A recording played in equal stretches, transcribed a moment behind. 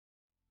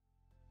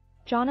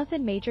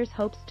Jonathan Majors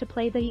hopes to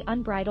play the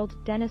unbridled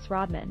Dennis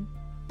Rodman.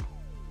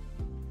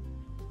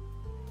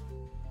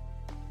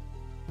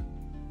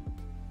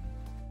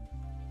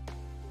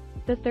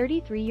 The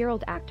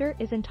 33-year-old actor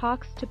is in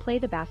talks to play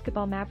the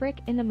basketball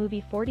maverick in the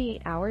movie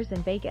 48 Hours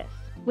in Vegas,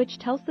 which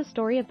tells the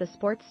story of the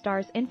sports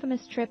star's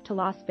infamous trip to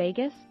Las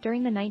Vegas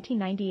during the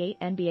 1998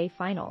 NBA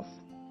Finals.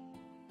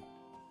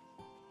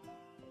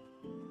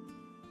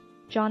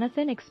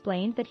 Jonathan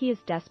explained that he is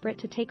desperate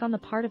to take on the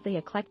part of the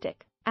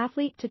eclectic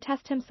athlete to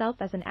test himself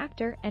as an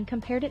actor and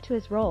compared it to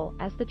his role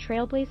as the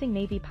trailblazing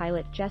Navy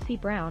pilot Jesse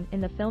Brown in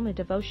the film A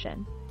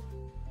Devotion.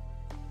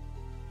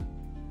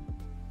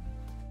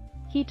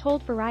 He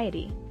told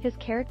Variety, his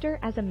character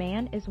as a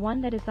man is one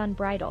that is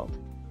unbridled.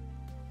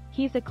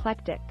 He's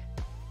eclectic.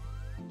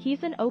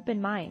 He's an open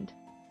mind.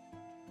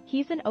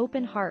 He's an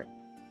open heart.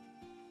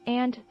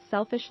 And,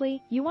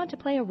 selfishly, you want to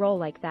play a role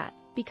like that,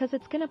 because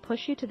it's gonna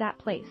push you to that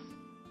place.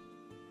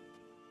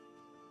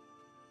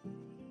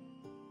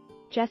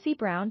 Jesse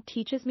Brown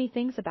teaches me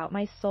things about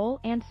my soul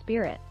and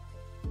spirit.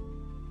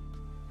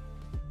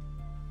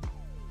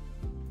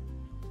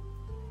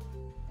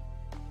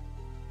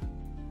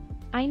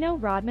 I know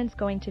Rodman's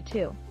going to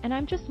too, and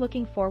I'm just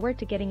looking forward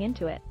to getting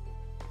into it.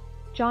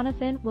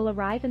 Jonathan will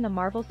arrive in the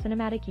Marvel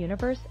Cinematic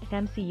Universe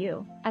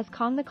 (MCU) as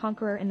Kong the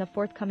Conqueror in the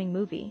forthcoming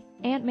movie,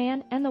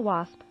 Ant-Man and the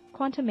Wasp: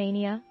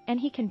 Quantumania, and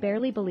he can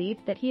barely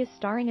believe that he is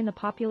starring in the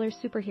popular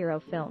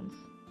superhero films.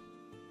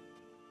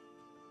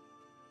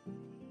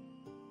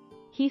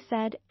 He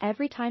said,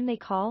 "Every time they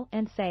call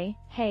and say,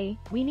 'Hey,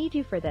 we need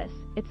you for this,'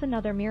 it's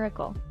another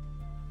miracle."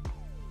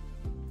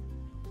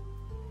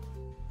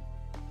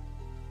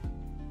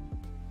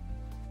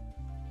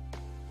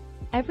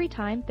 Every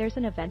time there's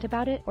an event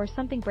about it or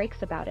something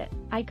breaks about it,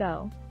 I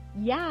go,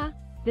 "Yeah,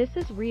 this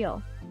is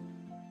real."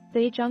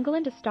 The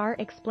Junglanda star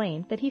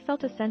explained that he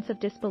felt a sense of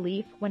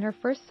disbelief when he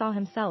first saw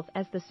himself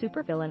as the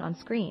supervillain on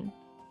screen.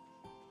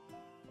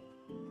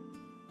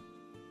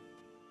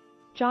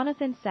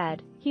 Jonathan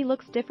said, "He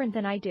looks different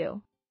than I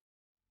do.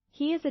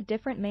 He is a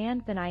different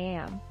man than I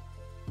am.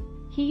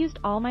 He used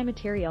all my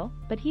material,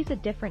 but he's a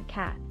different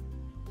cat.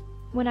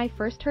 When I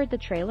first heard the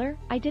trailer,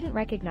 I didn't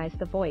recognize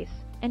the voice,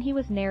 and he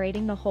was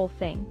narrating the whole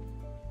thing.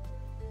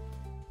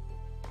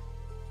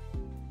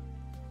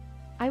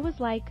 I was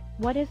like,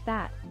 what is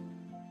that?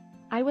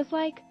 I was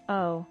like,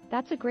 oh,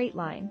 that's a great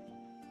line.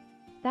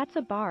 That's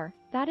a bar,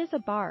 that is a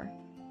bar.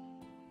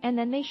 And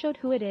then they showed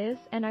who it is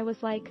and I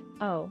was like,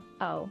 oh,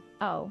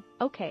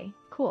 okay,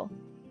 cool."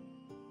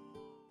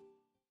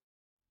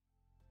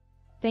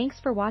 Thanks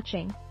for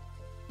watching.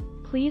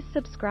 Please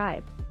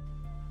subscribe.